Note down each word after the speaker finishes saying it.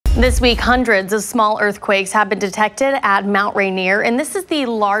This week, hundreds of small earthquakes have been detected at Mount Rainier, and this is the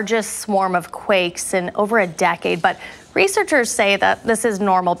largest swarm of quakes in over a decade. But researchers say that this is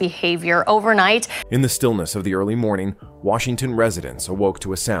normal behavior overnight. In the stillness of the early morning, Washington residents awoke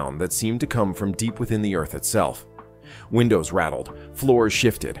to a sound that seemed to come from deep within the earth itself. Windows rattled, floors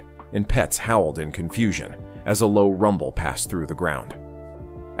shifted, and pets howled in confusion as a low rumble passed through the ground.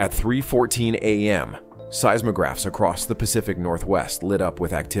 At 3:14 a.m., seismographs across the Pacific Northwest lit up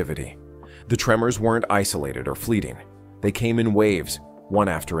with activity. The tremors weren't isolated or fleeting. They came in waves, one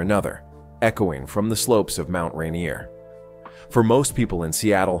after another, echoing from the slopes of Mount Rainier. For most people in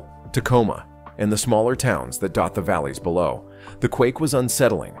Seattle, Tacoma, and the smaller towns that dot the valleys below, the quake was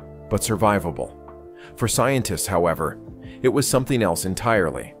unsettling, but survivable. For scientists, however, it was something else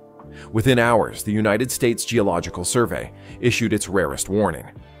entirely. Within hours, the United States Geological Survey issued its rarest warning,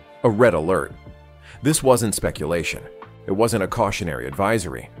 a red alert. This wasn't speculation. It wasn't a cautionary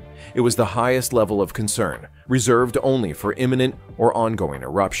advisory. It was the highest level of concern, reserved only for imminent or ongoing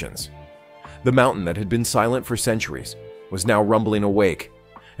eruptions. The mountain that had been silent for centuries was now rumbling awake,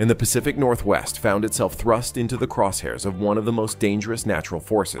 and the Pacific Northwest found itself thrust into the crosshairs of one of the most dangerous natural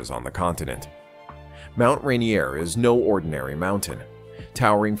forces on the continent. Mount Rainier is no ordinary mountain.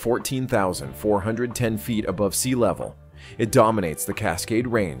 Towering 14,410 feet above sea level, it dominates the Cascade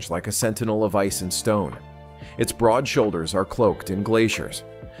Range like a sentinel of ice and stone. Its broad shoulders are cloaked in glaciers,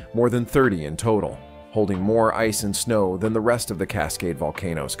 more than 30 in total, holding more ice and snow than the rest of the Cascade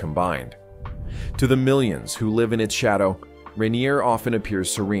volcanoes combined. To the millions who live in its shadow, Rainier often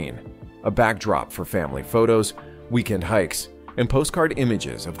appears serene, a backdrop for family photos, weekend hikes, and postcard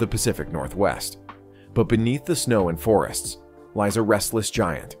images of the Pacific Northwest. But beneath the snow and forests lies a restless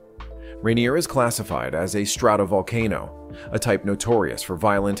giant. Rainier is classified as a stratovolcano, a type notorious for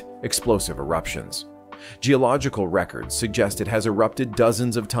violent, explosive eruptions. Geological records suggest it has erupted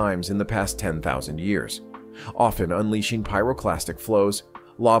dozens of times in the past 10,000 years, often unleashing pyroclastic flows,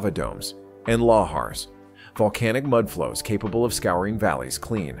 lava domes, and lahars, volcanic mudflows capable of scouring valleys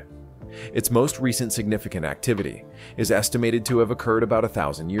clean. Its most recent significant activity is estimated to have occurred about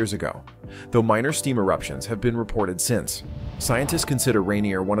 1,000 years ago, though minor steam eruptions have been reported since. Scientists consider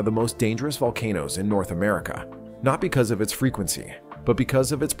Rainier one of the most dangerous volcanoes in North America, not because of its frequency, but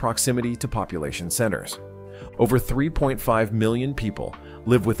because of its proximity to population centers. Over 3.5 million people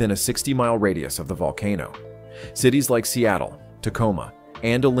live within a 60-mile radius of the volcano. Cities like Seattle, Tacoma,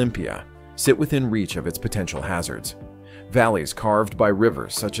 and Olympia sit within reach of its potential hazards. Valleys carved by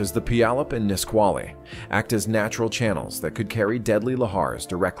rivers such as the Puyallup and Nisqually act as natural channels that could carry deadly lahars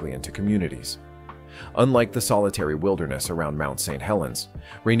directly into communities. Unlike the solitary wilderness around Mount St. Helens,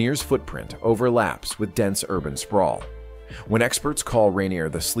 Rainier's footprint overlaps with dense urban sprawl. When experts call Rainier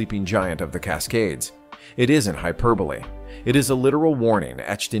the sleeping giant of the Cascades, it isn't hyperbole. It is a literal warning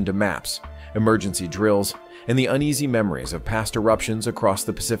etched into maps, emergency drills, and the uneasy memories of past eruptions across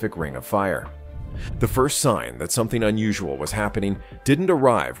the Pacific Ring of Fire. The first sign that something unusual was happening didn't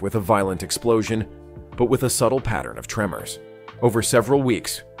arrive with a violent explosion, but with a subtle pattern of tremors. Over several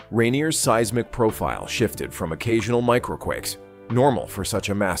weeks, Rainier's seismic profile shifted from occasional microquakes, normal for such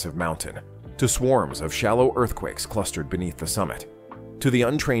a massive mountain, to swarms of shallow earthquakes clustered beneath the summit. To the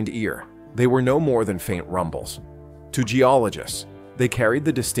untrained ear, they were no more than faint rumbles. To geologists, they carried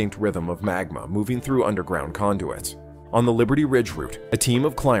the distinct rhythm of magma moving through underground conduits. On the Liberty Ridge route, a team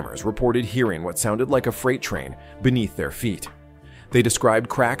of climbers reported hearing what sounded like a freight train beneath their feet. They described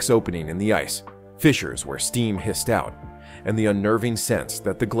cracks opening in the ice, fissures where steam hissed out, and the unnerving sense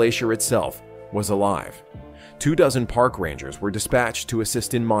that the glacier itself was alive. 24 park rangers were dispatched to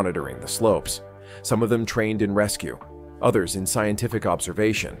assist in monitoring the slopes, some of them trained in rescue, others in scientific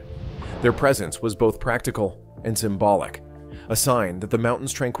observation. Their presence was both practical and symbolic, a sign that the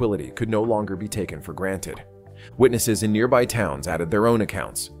mountain's tranquility could no longer be taken for granted. Witnesses in nearby towns added their own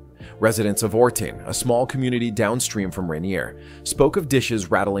accounts. Residents of Orting, a small community downstream from Rainier, spoke of dishes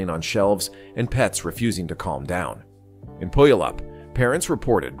rattling on shelves and pets refusing to calm down. In Puyallup, parents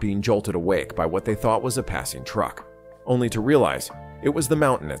reported being jolted awake by what they thought was a passing truck, only to realize it was the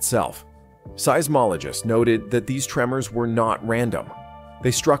mountain itself. Seismologists noted that these tremors were not random.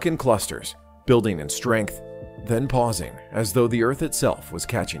 They struck in clusters, building in strength, then pausing as though the earth itself was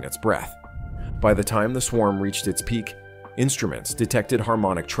catching its breath. By the time the swarm reached its peak, instruments detected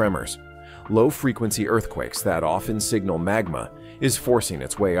harmonic tremors. Low-frequency earthquakes that often signal magma is forcing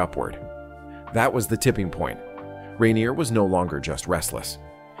its way upward. That was the tipping point. Rainier was no longer just restless.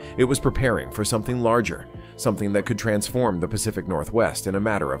 It was preparing for something larger, something that could transform the Pacific Northwest in a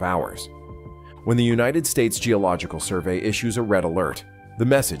matter of hours. When the United States Geological Survey issues a red alert, the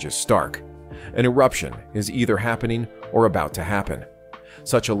message is stark. An eruption is either happening or about to happen.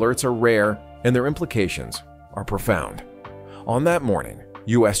 Such alerts are rare, and their implications are profound. On that morning,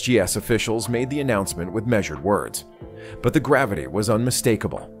 USGS officials made the announcement with measured words, but the gravity was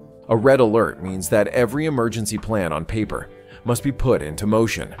unmistakable. A red alert means that every emergency plan on paper must be put into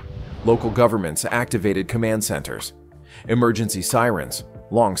motion. Local governments activated command centers. Emergency sirens,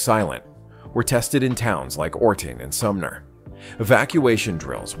 long silent, were tested in towns like Orting and Sumner. Evacuation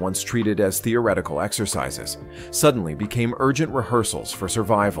drills, once treated as theoretical exercises, suddenly became urgent rehearsals for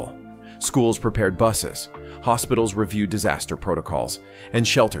survival. Schools prepared buses, hospitals reviewed disaster protocols, and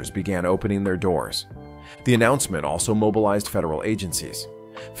shelters began opening their doors. The announcement also mobilized federal agencies.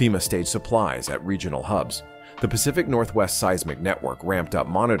 FEMA staged supplies at regional hubs. The Pacific Northwest Seismic Network ramped up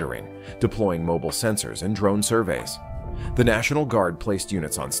monitoring, deploying mobile sensors and drone surveys. The National Guard placed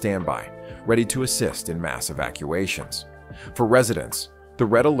units on standby, ready to assist in mass evacuations. For residents, the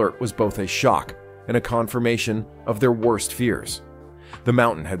red alert was both a shock and a confirmation of their worst fears. The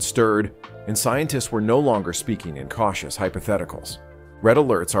mountain had stirred, and scientists were no longer speaking in cautious hypotheticals. Red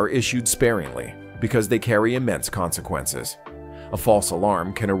alerts are issued sparingly because they carry immense consequences. A false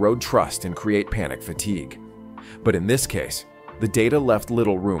alarm can erode trust and create panic fatigue. But in this case, the data left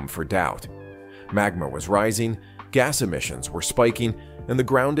little room for doubt. Magma was rising, gas emissions were spiking, and the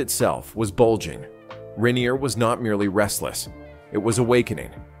ground itself was bulging. Rainier was not merely restless, it was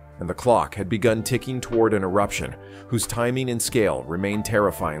awakening, and the clock had begun ticking toward an eruption whose timing and scale remained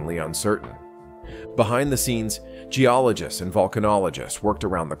terrifyingly uncertain. Behind the scenes, geologists and volcanologists worked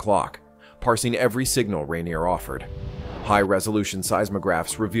around the clock, parsing every signal Rainier offered. High-resolution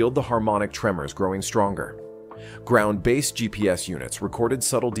seismographs revealed the harmonic tremors growing stronger. Ground-based GPS units recorded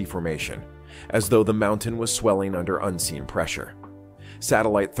subtle deformation, as though the mountain was swelling under unseen pressure.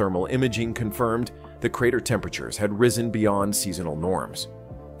 Satellite thermal imaging confirmed that crater temperatures had risen beyond seasonal norms.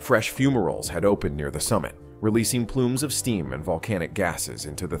 Fresh fumaroles had opened near the summit, releasing plumes of steam and volcanic gases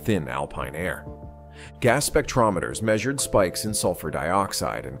into the thin alpine air. Gas spectrometers measured spikes in sulfur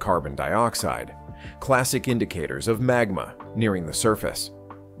dioxide and carbon dioxide, classic indicators of magma nearing the surface.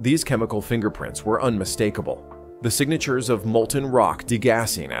 These chemical fingerprints were unmistakable, the signatures of molten rock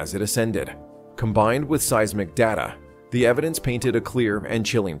degassing as it ascended. Combined with seismic data, the evidence painted a clear and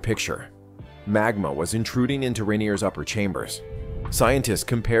chilling picture. Magma was intruding into Rainier's upper chambers. Scientists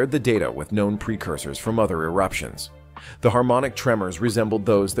compared the data with known precursors from other eruptions. The harmonic tremors resembled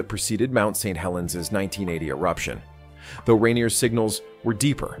those that preceded Mount St. Helens' 1980 eruption, though Rainier's signals were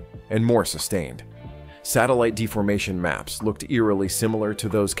deeper and more sustained. Satellite deformation maps looked eerily similar to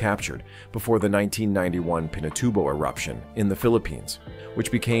those captured before the 1991 Pinatubo eruption in the Philippines,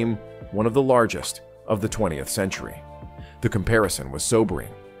 which became one of the largest of the 20th century. The comparison was sobering,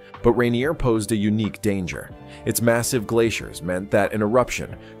 but Rainier posed a unique danger. Its massive glaciers meant that an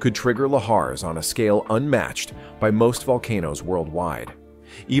eruption could trigger lahars on a scale unmatched by most volcanoes worldwide.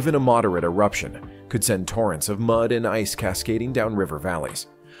 Even a moderate eruption could send torrents of mud and ice cascading down river valleys,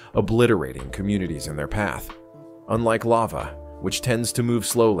 obliterating communities in their path. Unlike lava, which tends to move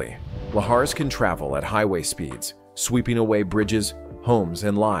slowly, lahars can travel at highway speeds, sweeping away bridges, homes,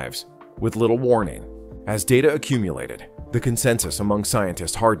 and lives with little warning. As data accumulated, the consensus among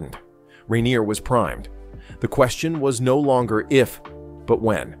scientists hardened. Rainier was primed. The question was no longer if, but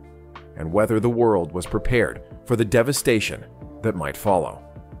when, and whether the world was prepared for the devastation that might follow.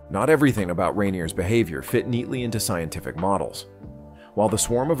 Not everything about Rainier's behavior fit neatly into scientific models. While the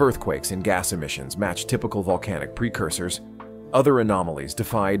swarm of earthquakes and gas emissions matched typical volcanic precursors, other anomalies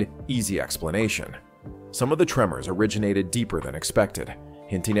defied easy explanation. Some of the tremors originated deeper than expected,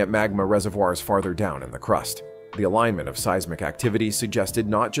 hinting at magma reservoirs farther down in the crust. The alignment of seismic activity suggested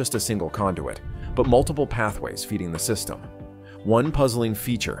not just a single conduit, but multiple pathways feeding the system. One puzzling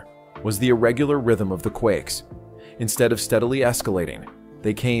feature was the irregular rhythm of the quakes. Instead of steadily escalating,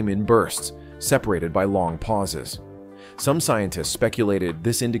 they came in bursts, separated by long pauses. Some scientists speculated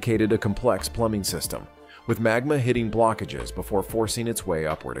this indicated a complex plumbing system, with magma hitting blockages before forcing its way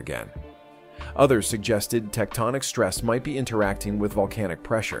upward again. Others suggested tectonic stress might be interacting with volcanic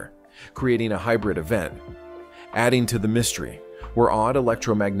pressure, creating a hybrid event. Adding to the mystery were odd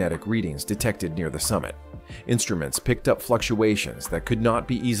electromagnetic readings detected near the summit. Instruments picked up fluctuations that could not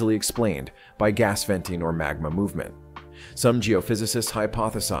be easily explained by gas venting or magma movement. Some geophysicists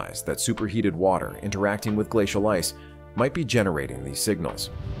hypothesized that superheated water interacting with glacial ice might be generating these signals.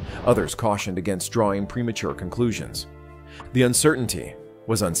 Others cautioned against drawing premature conclusions. The uncertainty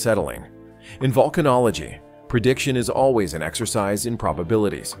was unsettling. In volcanology, prediction is always an exercise in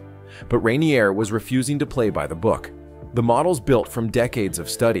probabilities. But Rainier was refusing to play by the book. The models built from decades of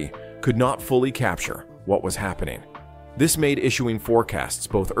study could not fully capture what was happening. This made issuing forecasts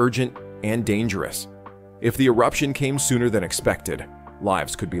both urgent and dangerous. If the eruption came sooner than expected,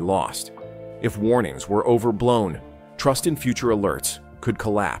 lives could be lost. If warnings were overblown, trust in future alerts could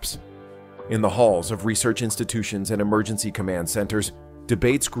collapse. In the halls of research institutions and emergency command centers,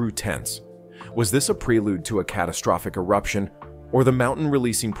 debates grew tense. Was this a prelude to a catastrophic eruption, or the mountain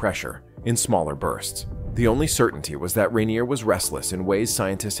releasing pressure in smaller bursts? The only certainty was that Rainier was restless in ways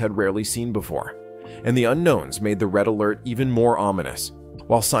scientists had rarely seen before, and the unknowns made the red alert even more ominous.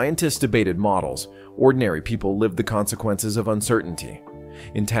 While scientists debated models, ordinary people lived the consequences of uncertainty.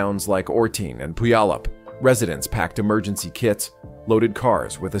 In towns like Ortin and Puyallup, residents packed emergency kits, loaded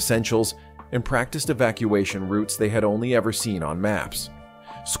cars with essentials, and practiced evacuation routes they had only ever seen on maps.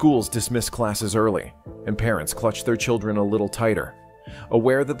 Schools dismissed classes early, and parents clutched their children a little tighter,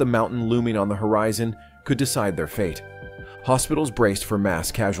 aware that the mountain looming on the horizon could decide their fate. Hospitals braced for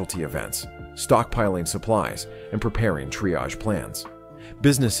mass casualty events, stockpiling supplies and preparing triage plans.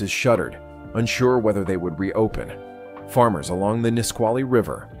 Businesses shuttered, unsure whether they would reopen. Farmers along the Nisqually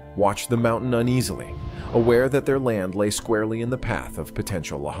River watched the mountain uneasily, aware that their land lay squarely in the path of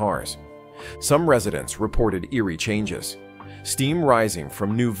potential lahars. Some residents reported eerie changes: steam rising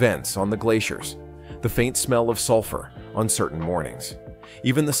from new vents on the glaciers, the faint smell of sulfur on certain mornings,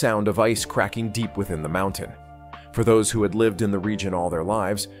 even the sound of ice cracking deep within the mountain. For those who had lived in the region all their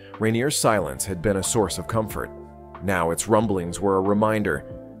lives, Rainier's silence had been a source of comfort. Now its rumblings were a reminder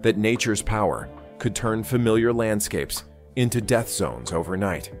that nature's power could turn familiar landscapes into death zones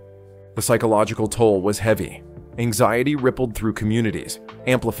overnight. The psychological toll was heavy. Anxiety rippled through communities,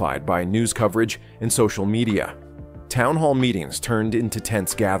 amplified by news coverage and social media. Town hall meetings turned into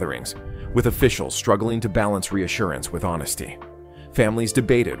tense gatherings, with officials struggling to balance reassurance with honesty. Families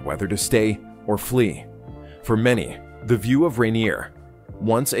debated whether to stay or flee. For many, the view of Rainier,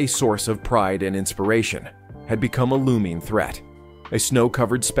 once a source of pride and inspiration, had become a looming threat, a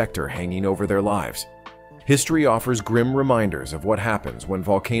snow-covered specter hanging over their lives. History offers grim reminders of what happens when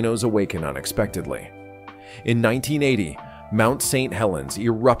volcanoes awaken unexpectedly. In 1980, Mount St. Helens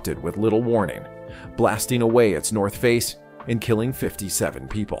erupted with little warning, blasting away its north face and killing 57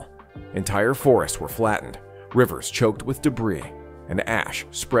 people. Entire forests were flattened, rivers choked with debris, and ash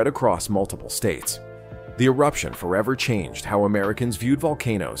spread across multiple states. The eruption forever changed how Americans viewed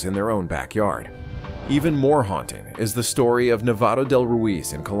volcanoes in their own backyard. Even more haunting is the story of Nevado del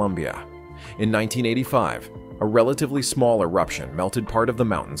Ruiz in Colombia. In 1985, a relatively small eruption melted part of the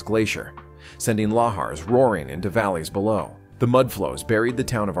mountain's glacier, sending lahars roaring into valleys below. The mudflows buried the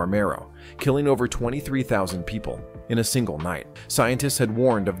town of Armero, killing over 23,000 people in a single night. Scientists had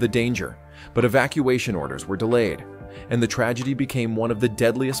warned of the danger, but evacuation orders were delayed, and the tragedy became one of the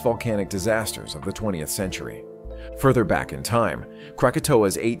deadliest volcanic disasters of the 20th century. Further back in time,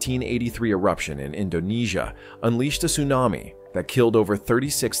 Krakatoa's 1883 eruption in Indonesia unleashed a tsunami that killed over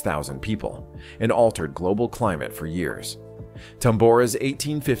 36,000 people and altered global climate for years. Tambora's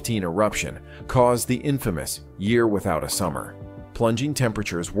 1815 eruption caused the infamous Year Without a Summer, plunging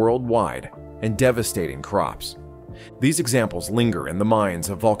temperatures worldwide and devastating crops. These examples linger in the minds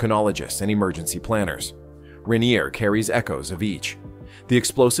of volcanologists and emergency planners. Rainier carries echoes of each: the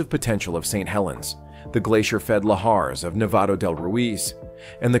explosive potential of St. Helens, the glacier-fed lahars of Nevado del Ruiz,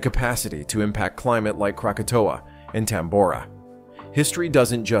 and the capacity to impact climate like Krakatoa and Tambora. History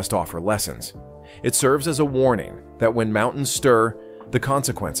doesn't just offer lessons. It serves as a warning that when mountains stir, the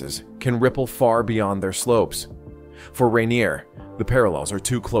consequences can ripple far beyond their slopes. For Rainier, the parallels are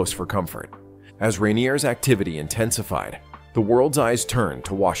too close for comfort. As Rainier's activity intensified, the world's eyes turned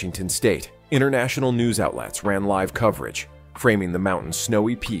to Washington state. International news outlets ran live coverage, framing the mountain's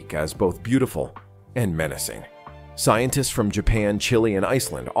snowy peak as both beautiful and menacing. Scientists from Japan, Chile, and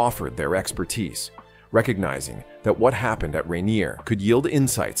Iceland offered their expertise, recognizing that what happened at Rainier could yield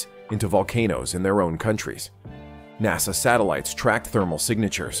insights into volcanoes in their own countries. NASA satellites tracked thermal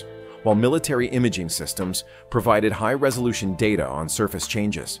signatures, while military imaging systems provided high-resolution data on surface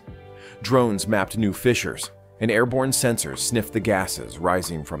changes. Drones mapped new fissures, and airborne sensors sniffed the gases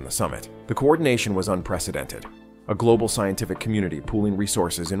rising from the summit. The coordination was unprecedented, a global scientific community pooling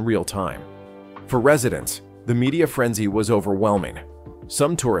resources in real time. For residents, the media frenzy was overwhelming.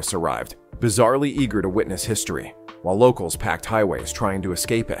 Some tourists arrived, bizarrely eager to witness history, while locals packed highways trying to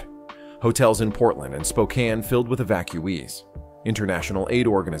escape it. Hotels in Portland and Spokane filled with evacuees. International aid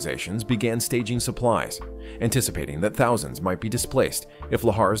organizations began staging supplies, anticipating that thousands might be displaced if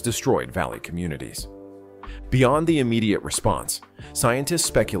lahars destroyed valley communities. Beyond the immediate response, scientists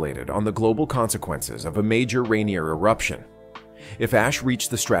speculated on the global consequences of a major Rainier eruption. If ash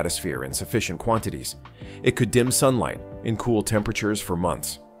reached the stratosphere in sufficient quantities, it could dim sunlight and cool temperatures for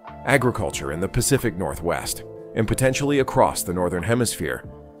months. Agriculture in the Pacific Northwest, and potentially across the Northern Hemisphere,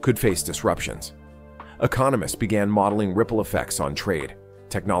 could face disruptions. Economists began modeling ripple effects on trade,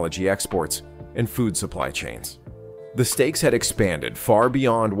 technology exports, and food supply chains. The stakes had expanded far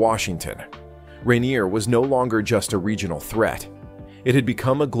beyond Washington. Rainier was no longer just a regional threat. It had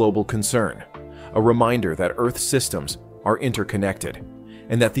become a global concern, a reminder that Earth's systems are interconnected,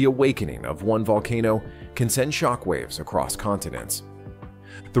 and that the awakening of one volcano can send shockwaves across continents.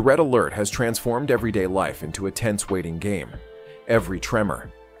 The red alert has transformed everyday life into a tense waiting game. Every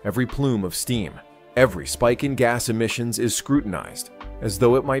tremor, every plume of steam, every spike in gas emissions is scrutinized, as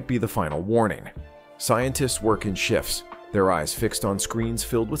though it might be the final warning. Scientists work in shifts, their eyes fixed on screens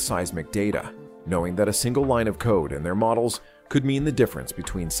filled with seismic data, knowing that a single line of code in their models could mean the difference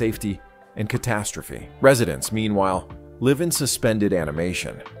between safety and catastrophe. Residents, meanwhile, live in suspended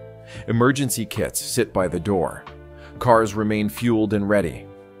animation. Emergency kits sit by the door. Cars remain fueled and ready.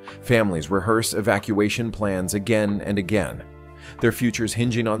 Families rehearse evacuation plans again and again, their futures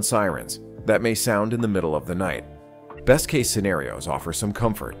hinging on sirens that may sound in the middle of the night. Best-case scenarios offer some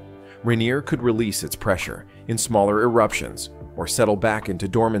comfort. Rainier could release its pressure in smaller eruptions or settle back into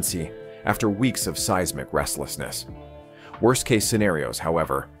dormancy after weeks of seismic restlessness. Worst-case scenarios,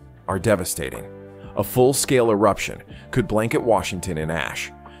 however, are devastating. A full-scale eruption could blanket Washington in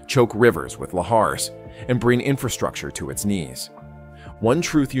ash, choke rivers with lahars, and bring infrastructure to its knees. One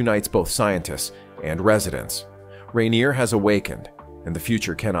truth unites both scientists and residents. Rainier has awakened, and the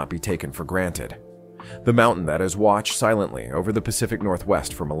future cannot be taken for granted. The mountain that has watched silently over the Pacific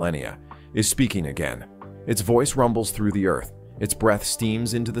Northwest for millennia is speaking again. Its voice rumbles through the earth, its breath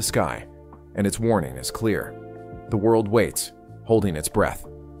steams into the sky, and its warning is clear. The world waits, holding its breath,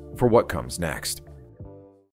 for what comes next.